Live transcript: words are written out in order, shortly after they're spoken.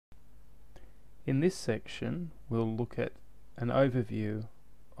In this section, we'll look at an overview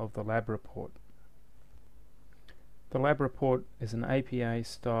of the lab report. The lab report is an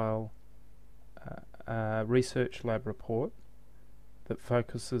APA-style research lab report that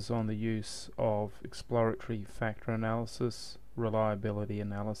focuses on the use of exploratory factor analysis, reliability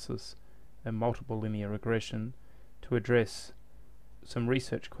analysis, and multiple linear regression to address some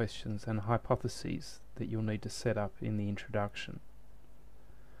research questions and hypotheses that you'll need to set up in the introduction.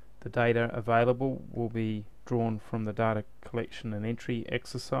 The data available will be drawn from the data collection and entry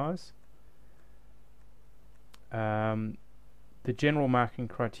exercise. The general marking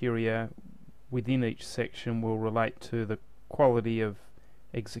criteria within each section will relate to the quality of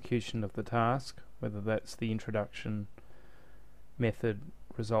execution of the task, whether that's the introduction, method,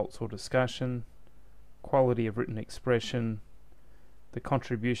 results or discussion, quality of written expression, the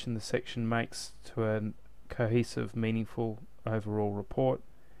contribution the section makes to a cohesive, meaningful overall report,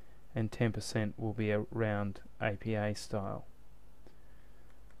 and 10% will be around APA style.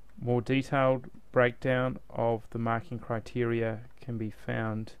 More detailed breakdown of the marking criteria can be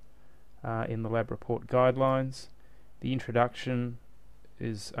found in the lab report guidelines. The introduction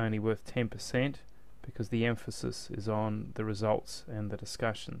is only worth 10% because the emphasis is on the results and the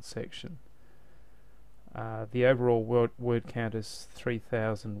discussion section. The overall word count is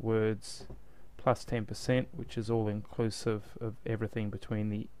 3,000 words plus 10%, which is all inclusive of everything between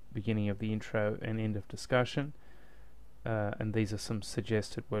the beginning of the intro and end of discussion, and these are some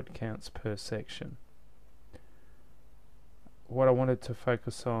suggested word counts per section. What I wanted to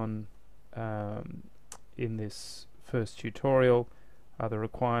focus on in this first tutorial are the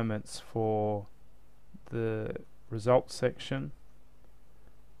requirements for the results section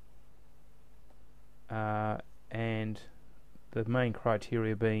and the main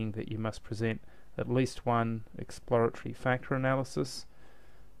criteria being that you must present at least one exploratory factor analysis.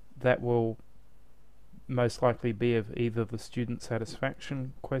 That will most likely be of either the student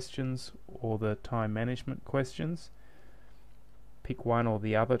satisfaction questions or the time management questions. Pick one or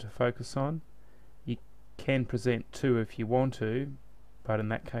the other to focus on. You can present two if you want to, but in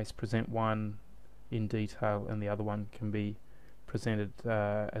that case present one in detail and the other one can be presented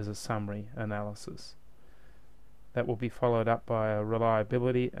as a summary analysis. That will be followed up by a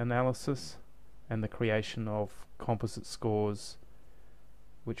reliability analysis and the creation of composite scores,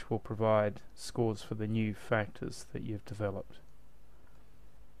 which will provide scores for the new factors that you've developed.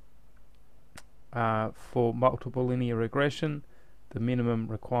 For multiple linear regression, the minimum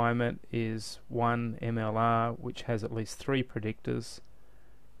requirement is one MLR, which has at least 3 predictors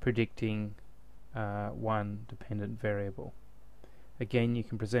predicting one dependent variable. Again, you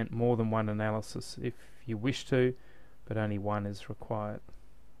can present more than one analysis if you wish to, but only one is required.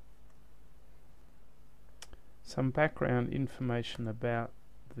 Some background information about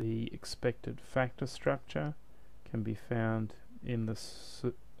the expected factor structure can be found in the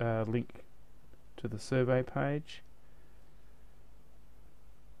link to the survey page.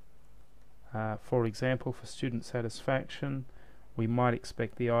 For example, for student satisfaction, we might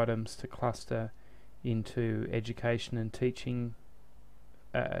expect the items to cluster into education and teaching,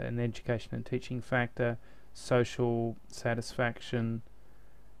 an education and teaching factor, social satisfaction,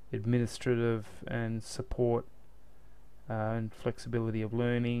 administrative and support, and flexibility of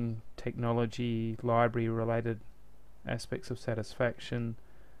learning, technology, library related aspects of satisfaction,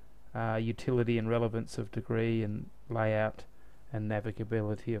 utility and relevance of degree and layout, and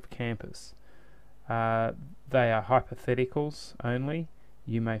navigability of campus. They are hypotheticals only.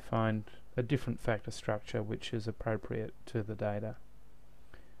 You may find a different factor structure which is appropriate to the data.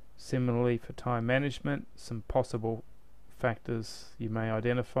 Similarly, for time management, some possible factors you may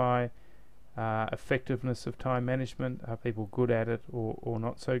identify: effectiveness of time management, are people good at it or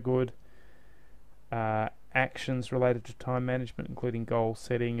not so good? Actions related to time management, including goal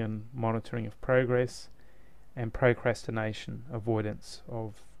setting and monitoring of progress, and procrastination, avoidance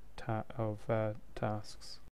of tasks.